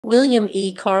William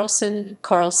E. Carlson,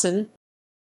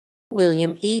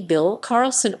 William E. Bill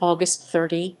Carlson, August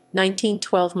 30,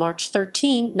 1912, March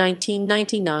 13,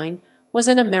 1999, was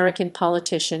an American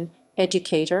politician,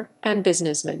 educator, and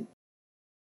businessman.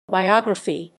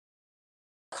 Biography.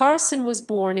 Carlson was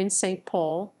born in St.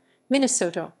 Paul,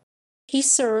 Minnesota. He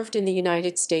served in the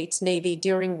United States Navy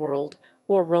during World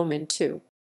War II.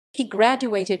 He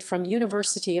graduated from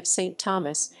University of St.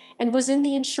 Thomas and was in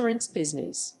the insurance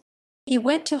business. He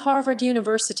went to Harvard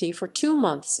University for 2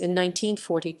 months in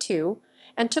 1942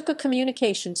 and took a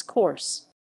communications course.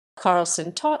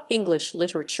 Carlson taught English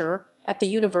literature at the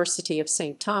University of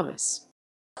St. Thomas.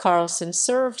 Carlson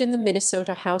served in the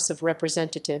Minnesota House of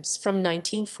Representatives from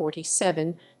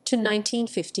 1947 to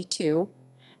 1952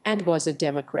 and was a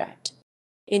Democrat.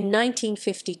 In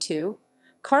 1952,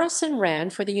 Carlson ran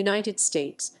for the United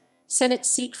States Senate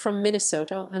seat from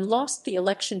Minnesota and lost the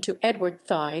election to Edward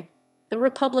Thye, the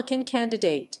Republican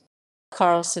candidate.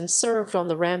 Carlson served on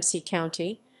the Ramsey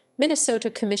County, Minnesota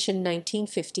Commission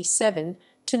 1957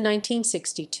 to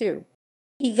 1962.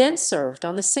 He then served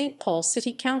on the St. Paul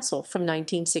City Council from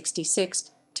 1966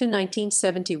 to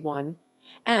 1971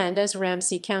 and as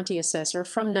Ramsey County Assessor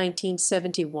from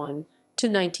 1971 to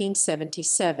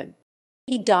 1977.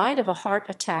 He died of a heart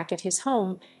attack at his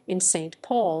home in St.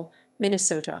 Paul,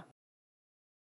 Minnesota.